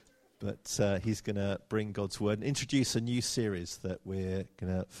but he's going to bring God's Word and introduce a new series that we're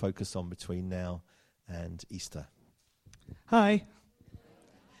going to focus on between now and Easter. Hi.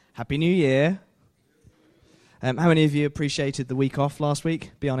 Happy New Year. How many of you appreciated the week off last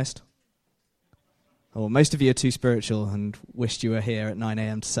week? Be honest. Or most of you are too spiritual and wished you were here at 9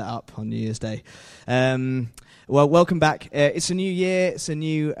 a.m. to set up on New Year's Day. Well, welcome back. It's a new year. It's a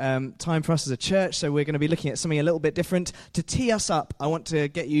new time for us as a church, so we're going to be looking at something a little bit different. To tee us up, I want to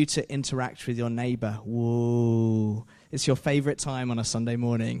get you to interact with your neighbour. Whoa. It's your favourite time on a Sunday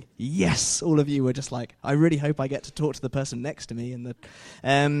morning. Yes, all of you were just like, I really hope I get to talk to the person next to me.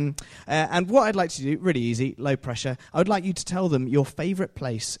 And what I'd like to do, really easy, low pressure, I would like you to tell them your favourite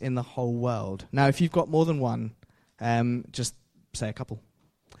place in the whole world. Now, if you've got more than one, just say a couple.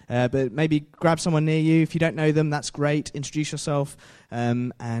 But maybe grab someone near you. If you don't know them, that's great. Introduce yourself.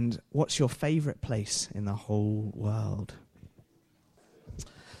 And what's your favourite place in the whole world?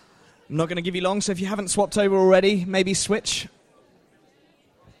 I'm not going to give you long, so if you haven't swapped over already, maybe switch.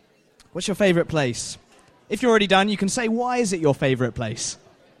 What's your favourite place? If you're already done, you can say, why is it your favourite place?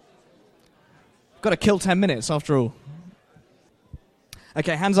 Got to kill 10 minutes, after all.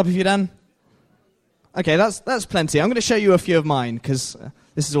 Okay, hands up if you're done. Okay, that's plenty. I'm going to show you a few of mine, because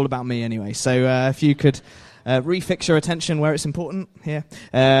this is all about me anyway. So if you could refix your attention where it's important here,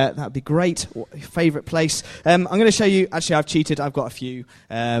 that would be great. Your favourite place. I'm going to show you, actually I've cheated, I've got a few.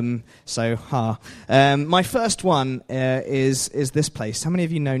 My first one is this place. How many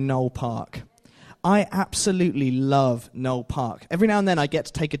of you know Knoll Park? I absolutely love Knoll Park. Every now and then I get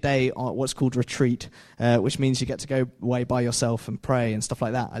to take a day on what's called retreat, which means you get to go away by yourself and pray and stuff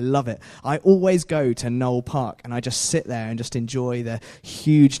like that. I love it. I always go to Knoll Park and I just sit there and just enjoy the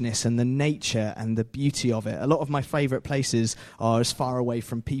hugeness and the nature and the beauty of it. A lot of my favourite places are as far away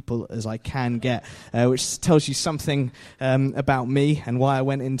from people as I can get, which tells you something about me and why I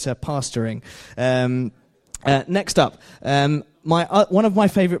went into pastoring. Next up, one of my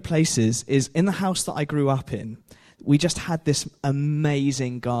favourite places is in the house that I grew up in. We just had this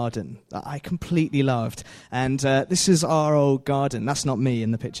amazing garden that I completely loved. And this is our old garden. That's not me in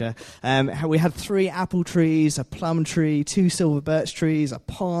the picture. We had 3 apple trees, a plum tree, 2 silver birch trees, a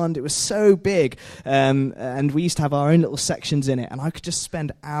pond. It was so big. And we used to have our own little sections in it. And I could just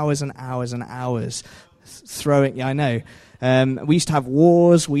spend hours and hours and hours throwing, yeah, I know. We used to have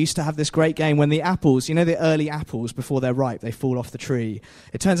wars. We used to have this great game when the apples, you know the early apples, before they're ripe, they fall off the tree.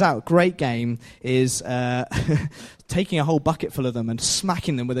 It turns out a great game is taking a whole bucket full of them and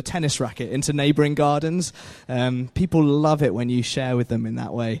smacking them with a tennis racket into neighbouring gardens. People love it when you share with them in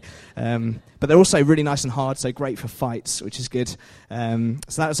that way. But they're also really nice and hard, so great for fights, which is good. So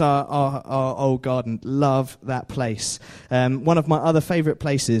that's our old garden. Love that place. One of my other favourite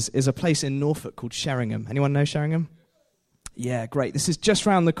places is a place in Norfolk called Sheringham. Anyone know Sheringham? Yeah, great. This is just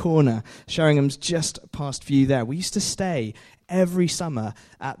round the corner. Sheringham's just past view there. We used to stay every summer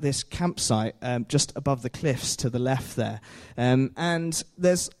at this campsite just above the cliffs to the left there. And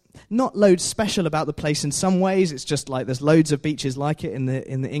there's not loads special about the place in some ways. It's just like there's loads of beaches like it in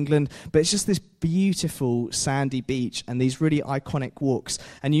the England, but it's just this beautiful sandy beach and these really iconic walks.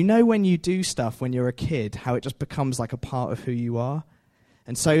 And you know when you do stuff when you're a kid, how it just becomes like a part of who you are.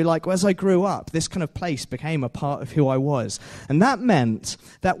 And so, like, as I grew up, this kind of place became a part of who I was. And that meant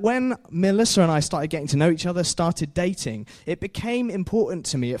that when Melissa and I started getting to know each other, started dating, it became important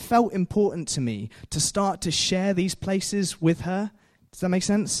to me. It felt important to me to start to share these places with her. Does that make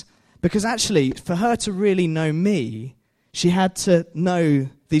sense? Because actually, for her to really know me, she had to know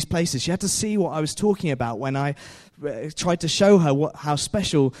these places. She had to see what I was talking about when I tried to show her how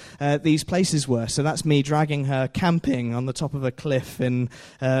special these places were. So that's me dragging her camping on the top of a cliff in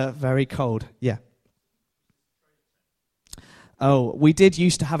very cold. Yeah. Oh, we did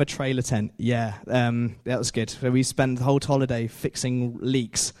used to have a trailer tent. Yeah, that was good. So we spent the whole holiday fixing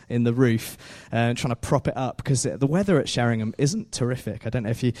leaks in the roof, trying to prop it up because the weather at Sheringham isn't terrific. I don't know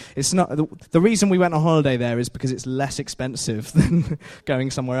if you. It's not the reason we went on holiday there is because it's less expensive than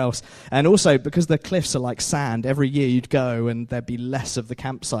going somewhere else, and also because the cliffs are like sand. Every year you'd go and there'd be less of the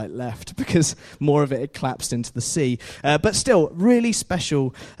campsite left because more of it had collapsed into the sea. But still, really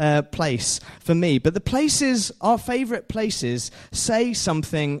special place for me. But the places, our favourite places, say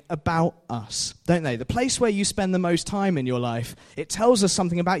something about us, don't they? The place where you spend the most time in your life, it tells us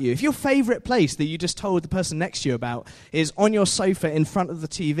something about you. If your favourite place that you just told the person next to you about is on your sofa in front of the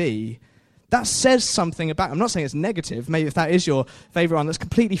TV, that says something about, I'm not saying it's negative, maybe if that is your favourite one, that's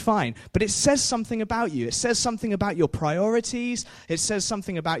completely fine, but it says something about you. It says something about your priorities, it says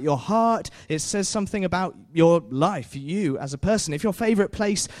something about your heart, it says something about your life, you as a person. If your favourite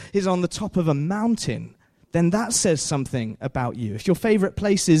place is on the top of a mountain, then that says something about you. If your favorite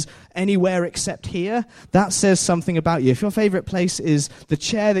place is anywhere except here, that says something about you. If your favorite place is the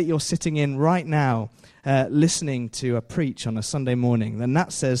chair that you're sitting in right now, listening to a preach on a Sunday morning, then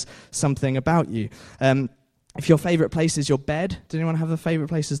that says something about you. If your favorite place is your bed, does anyone have a favorite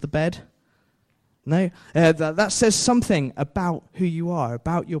place as the bed? No? That says something about who you are,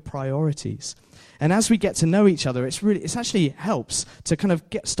 about your priorities. And as we get to know each other, it actually helps to kind of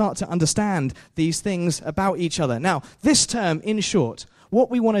start to understand these things about each other. Now, this term, in short,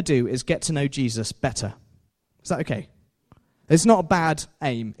 what we want to do is get to know Jesus better. Is that okay? It's not a bad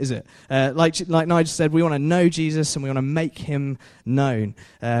aim, is it? Like Nigel said, we want to know Jesus and we want to make him known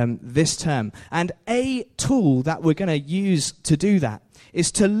this term. And a tool that we're going to use to do that is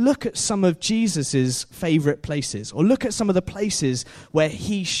to look at some of Jesus' favorite places, or look at some of the places where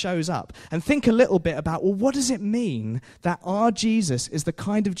he shows up, and think a little bit about, well, what does it mean that our Jesus is the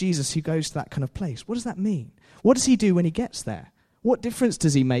kind of Jesus who goes to that kind of place? What does that mean? What does he do when he gets there? What difference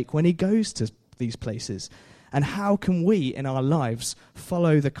does he make when he goes to these places? And how can we, in our lives,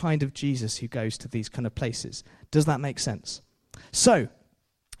 follow the kind of Jesus who goes to these kind of places? Does that make sense? So,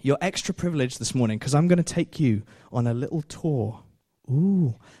 you're extra privileged this morning, because I'm going to take you on a little tour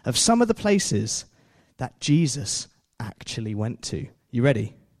of some of the places that Jesus actually went to. You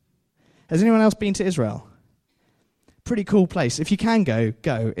ready? Has anyone else been to Israel? Pretty cool place. If you can go.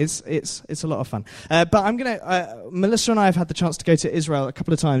 It's a lot of fun. But I'm gonna. Melissa and I have had the chance to go to Israel a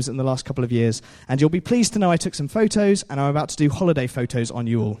couple of times in the last couple of years, and you'll be pleased to know I took some photos, and I'm about to do holiday photos on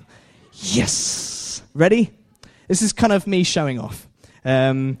you all. Yes. Ready? This is kind of me showing off,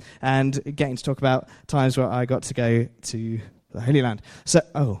 and getting to talk about times where I got to go to the Holy Land. So,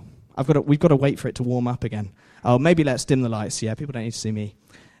 we've got to wait for it to warm up again. Oh, maybe let's dim the lights. Yeah, people don't need to see me.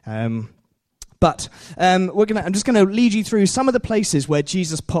 But I'm just going to lead you through some of the places where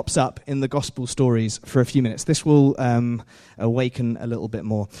Jesus pops up in the gospel stories for a few minutes. This will awaken a little bit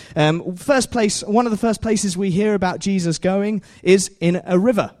more. One of the first places we hear about Jesus going is in a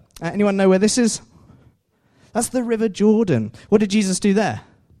river. Anyone know where this is? That's the River Jordan. What did Jesus do there?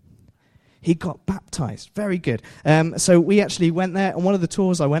 He got baptized. Very good. So we actually went there, and one of the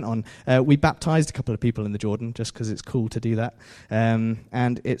tours I went on, we baptized a couple of people in the Jordan, just because it's cool to do that.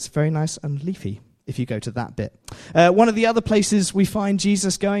 And it's very nice and leafy if you go to that bit. One of the other places we find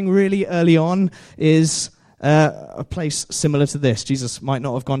Jesus going really early on is a place similar to this. Jesus might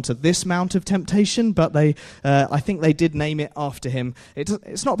not have gone to this Mount of Temptation, but I think they did name it after him.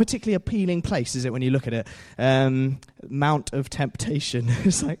 It's not a particularly appealing place, is it, when you look at it? Mount of Temptation.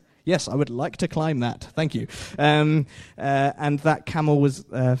 It's like, yes, I would like to climb that. Thank you. And that camel was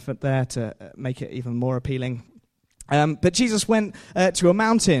there to make it even more appealing. But Jesus went to a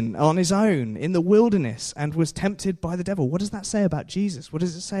mountain on his own in the wilderness and was tempted by the devil. What does that say about Jesus? What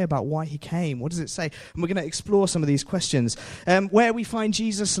does it say about why he came? What does it say? And we're going to explore some of these questions. Where we find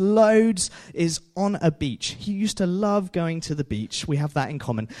Jesus loads is on a beach. He used to love going to the beach. We have that in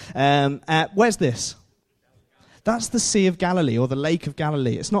common. Where's this? That's the Sea of Galilee, or the Lake of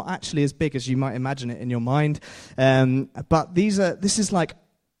Galilee. It's not actually as big as you might imagine it in your mind. But this is like,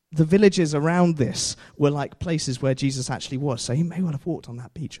 the villages around this were like places where Jesus actually was. So he may well have walked on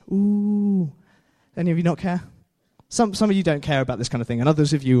that beach. Ooh. Any of you not care? Some of you don't care about this kind of thing, and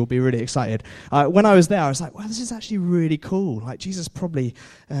others of you will be really excited. When I was there, I was like, wow, this is actually really cool. Like, Jesus probably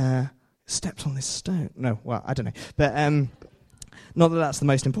stepped on this stone. No, well, I don't know. But not that that's the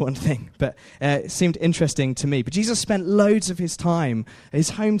most important thing, but it seemed interesting to me. But Jesus spent loads of his time.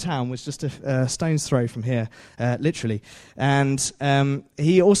 His hometown was just a stone's throw from here, literally. And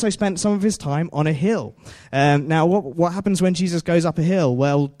he also spent some of his time on a hill. Now, what happens when Jesus goes up a hill?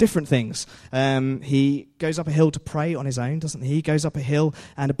 Well, different things. He goes up a hill to pray on his own, doesn't he? He goes up a hill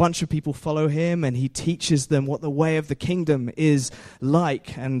and a bunch of people follow him, and he teaches them what the way of the kingdom is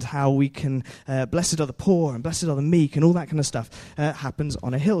like, and how we can, blessed are the poor and blessed are the meek, and all that kind of stuff happens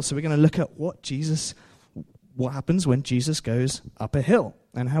on a hill. So we're going to look at what happens when Jesus goes up a hill,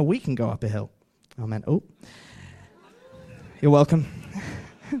 and how we can go up a hill. Amen. Oh, you're welcome.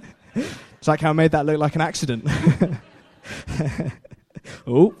 It's like how I made that look like an accident.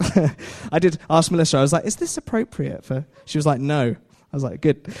 Oh, I did ask Melissa, I was like, is this appropriate for... She was like, no. I was like,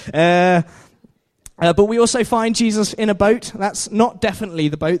 good. But we also find Jesus in a boat. That's not definitely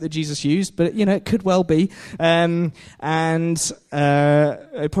the boat that Jesus used, but, it could well be. And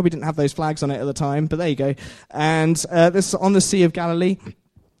it probably didn't have those flags on it at the time, but there you go. And this on the Sea of Galilee.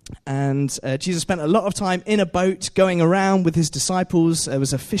 And Jesus spent a lot of time in a boat going around with his disciples. There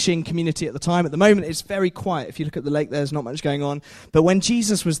was a fishing community at the time. At the moment, it's very quiet. If you look at the lake, there's not much going on. But when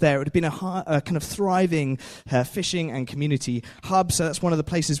Jesus was there, it had been a kind of thriving fishing and community hub. So that's one of the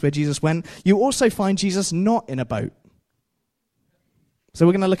places where Jesus went. You also find Jesus not in a boat. So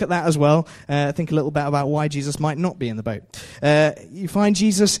we're going to look at that as well. Think a little bit about why Jesus might not be in the boat. You find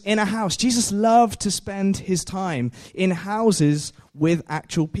Jesus in a house. Jesus loved to spend his time in houses with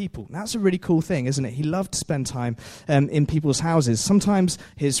actual people. That's a really cool thing, isn't it? He loved to spend time in people's houses. Sometimes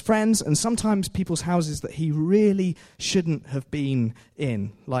his friends, and sometimes people's houses that he really shouldn't have been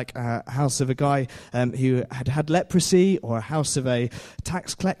in, like a house of a guy who had leprosy, or a house of a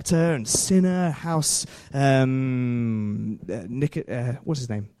tax collector and sinner, house, what's his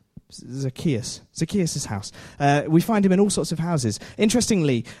name? Zacchaeus' house. We find him in all sorts of houses.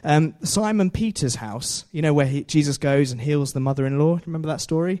 Interestingly, Simon Peter's house, you know, where Jesus goes and heals the mother-in-law. Remember that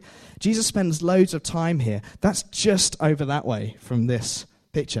story? Jesus spends loads of time here. That's just over that way from this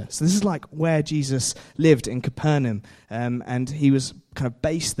picture. So this is like where Jesus lived in Capernaum, and he was kind of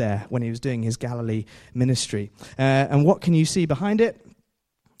based there when he was doing his Galilee ministry. And what can you see behind it?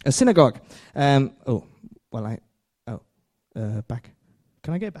 A synagogue. Back.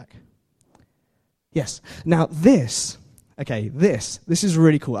 Can I go back? Yes. Now this is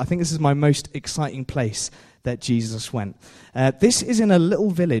really cool. I think this is my most exciting place that Jesus went. This is in a little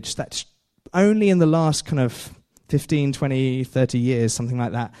village that's only in the last kind of 15, 20, 30 years, something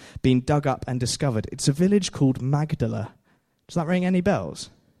like that, been dug up and discovered. It's a village called Magdala. Does that ring any bells?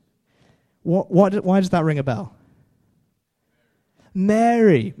 Why does that ring a bell?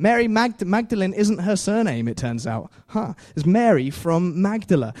 Mary Magdalene isn't her surname, it turns out. It's Mary from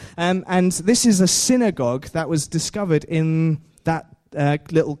Magdala. And this is a synagogue that was discovered in that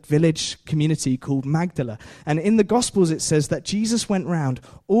little village community called Magdala. And in the Gospels it says that Jesus went round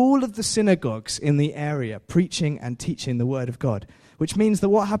all of the synagogues in the area preaching and teaching the word of God, which means that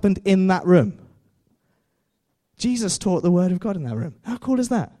what happened in that room? Jesus taught the word of God in that room. How cool is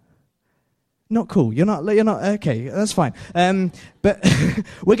that? Not cool. You're not, okay, that's fine. But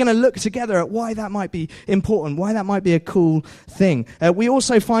we're going to look together at why that might be important, why that might be a cool thing. We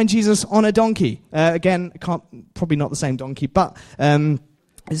also find Jesus on a donkey. Again, probably not the same donkey, but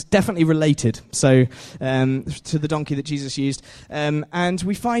it's definitely related. So, to the donkey that Jesus used. And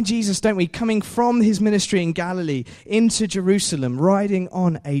we find Jesus, don't we, coming from his ministry in Galilee into Jerusalem, riding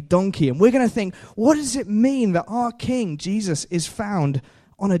on a donkey. And we're going to think, what does it mean that our King, Jesus, is found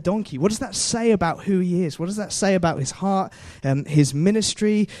on a donkey? What does that say about who he is? What does that say about his heart, his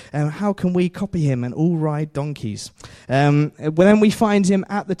ministry? How can we copy him and all ride donkeys? Then we find him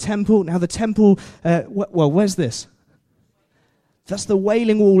at the temple. Now the temple, where's this? That's the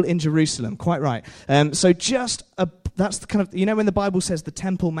Wailing Wall in Jerusalem, quite right. That's the kind of, you know when the Bible says the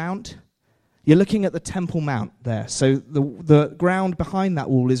Temple Mount? You're looking at the Temple Mount there. So the ground behind that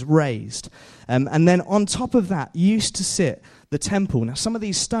wall is raised. And then on top of that used to sit the temple. Now, some of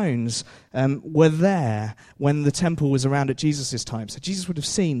these stones were there when the temple was around at Jesus' time. So Jesus would have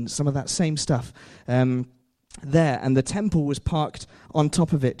seen some of that same stuff there. And the temple was parked on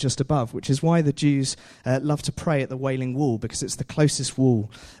top of it just above, which is why the Jews love to pray at the Wailing Wall, because it's the closest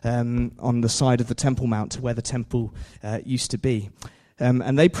wall on the side of the Temple Mount to where the temple used to be.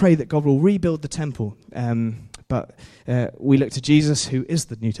 And they pray that God will rebuild the temple. But we look to Jesus, who is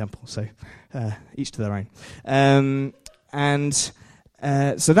the new temple. So each to their own.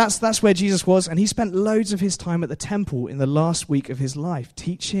 So that's where Jesus was, and he spent loads of his time at the temple in the last week of his life,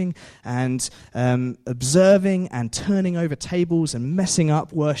 teaching and observing and turning over tables and messing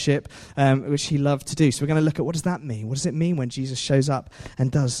up worship, which he loved to do. So we're going to look at, what does that mean? What does it mean when Jesus shows up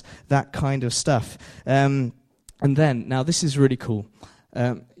and does that kind of stuff? And then, now this is really cool.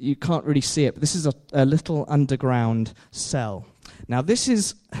 You can't really see it, but this is a little underground cell. Now this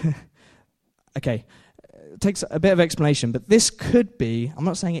is, okay, takes a bit of explanation, but this could be, I'm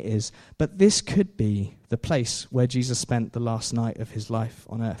not saying it is, but this could be the place where Jesus spent the last night of his life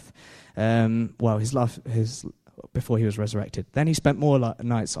on earth. His before he was resurrected. Then he spent more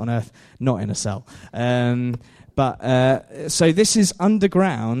nights on earth, not in a cell. So this is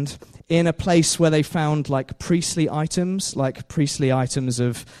underground in a place where they found priestly items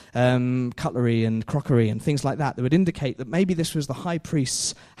of cutlery and crockery and things like that would indicate that maybe this was the high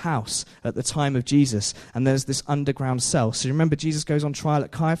priest's house at the time of Jesus, and there's this underground cell. So remember, Jesus goes on trial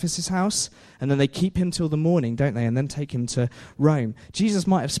at Caiaphas' house, and then they keep him till the morning, don't they, and then take him to Rome. Jesus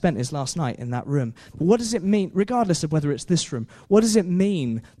might have spent his last night in that room. But what does it mean, regardless of whether it's this room, what does it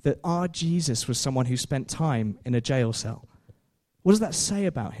mean that our Jesus was someone who spent time in a jail cell? What does that say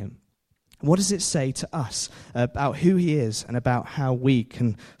about him? And what does it say to us about who he is and about how we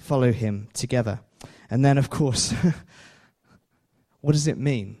can follow him together? And then, of course, what does it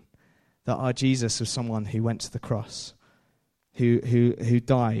mean that our Jesus was someone who went to the cross, who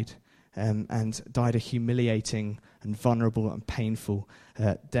died, and died a humiliating and vulnerable and painful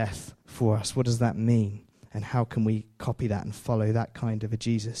death for us? What does that mean? And how can we copy that and follow that kind of a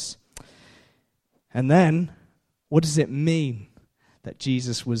Jesus? And then, what does it mean that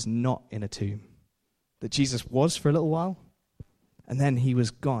Jesus was not in a tomb? That Jesus was for a little while, and then he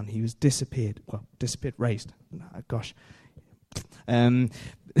was gone. He was disappeared. Well, disappeared, raised. Gosh.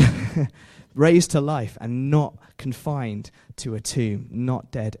 Raised to life and not confined to a tomb,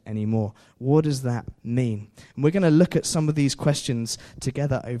 not dead anymore. What does that mean? And we're going to look at some of these questions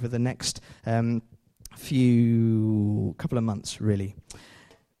together over the next couple of months, really.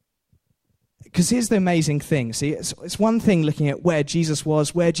 Because here's the amazing thing. See, it's one thing looking at where Jesus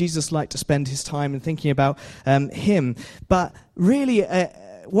was, where Jesus liked to spend his time and thinking about him. But really,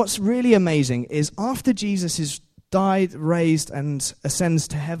 what's really amazing is after Jesus is died, raised, and ascends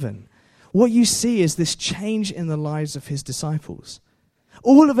to heaven, what you see is this change in the lives of his disciples.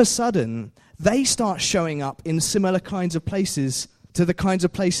 All of a sudden, they start showing up in similar kinds of places to the kinds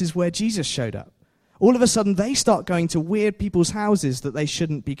of places where Jesus showed up. All of a sudden, they start going to weird people's houses that they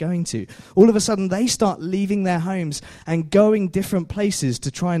shouldn't be going to. All of a sudden, they start leaving their homes and going different places to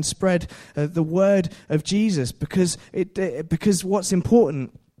try and spread the word of Jesus, because what's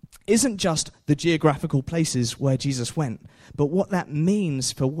important isn't just the geographical places where Jesus went, but what that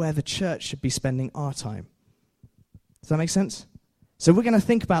means for where the church should be spending our time. Does that make sense? So we're going to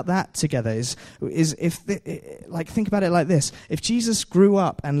think about that together. Think about it like this. If Jesus grew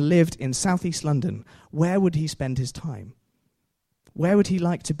up and lived in southeast London, where would he spend his time? Where would he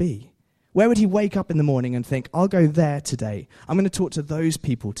like to be? Where would he wake up in the morning and think, I'll go there today. I'm going to talk to those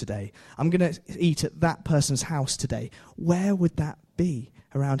people today. I'm going to eat at that person's house today. Where would that be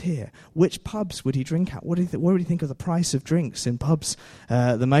around here? Which pubs would he drink at? What would he think of the price of drinks in pubs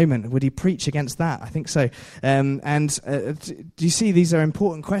at the moment? Would he preach against that? I think so. Do you see, these are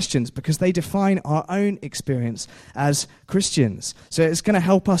important questions because they define our own experience as Christians. So it's going to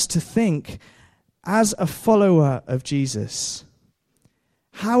help us to think, as a follower of Jesus,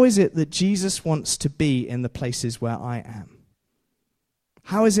 how is it that Jesus wants to be in the places where I am?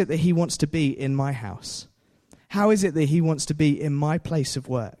 How is it that he wants to be in my house? How is it that he wants to be in my place of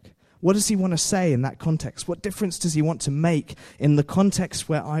work? What does he want to say in that context? What difference does he want to make in the context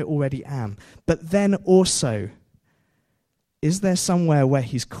where I already am? But then also, is there somewhere where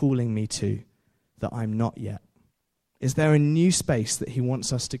he's calling me to that I'm not yet? Is there a new space that he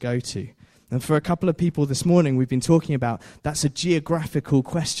wants us to go to? And for a couple of people this morning, we've been talking about, that's a geographical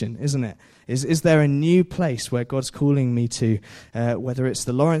question, isn't it? Is there a new place where God's calling me to? Whether it's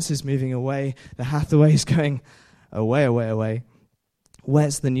the Lawrences moving away, the Hathaways going away, away, away.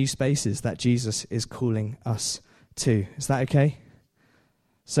 Where's the new spaces that Jesus is calling us to? Is that okay?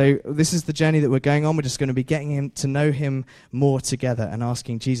 So this is the journey that we're going on. We're just going to be getting to know him more together and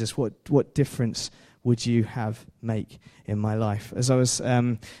asking Jesus, what difference would you have make in my life? As I was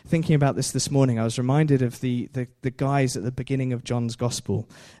thinking about this morning, I was reminded of the guys at the beginning of John's Gospel,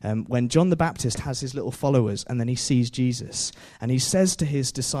 when John the Baptist has his little followers and then he sees Jesus. And he says to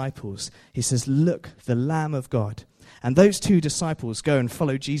his disciples, he says, look, the Lamb of God. And those two disciples go and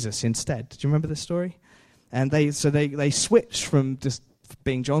follow Jesus instead. Do you remember this story? And they switch from just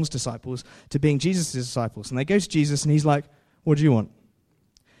being John's disciples to being Jesus' disciples. And they go to Jesus and he's like, what do you want?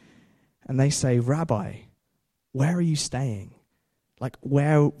 And they say, Rabbi, where are you staying? Like,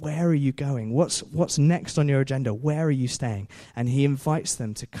 where are you going? What's next on your agenda? Where are you staying? And he invites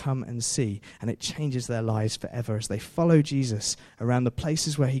them to come and see, and it changes their lives forever as they follow Jesus around the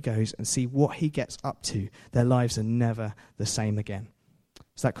places where he goes and see what he gets up to. Their lives are never the same again.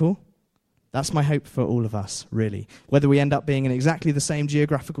 Is that cool? That's my hope for all of us, really. Whether we end up being in exactly the same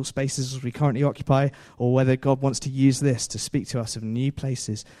geographical spaces as we currently occupy, or whether God wants to use this to speak to us of new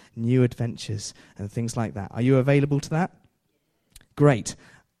places, new adventures, and things like that. Are you available to that? Great.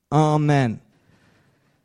 Amen.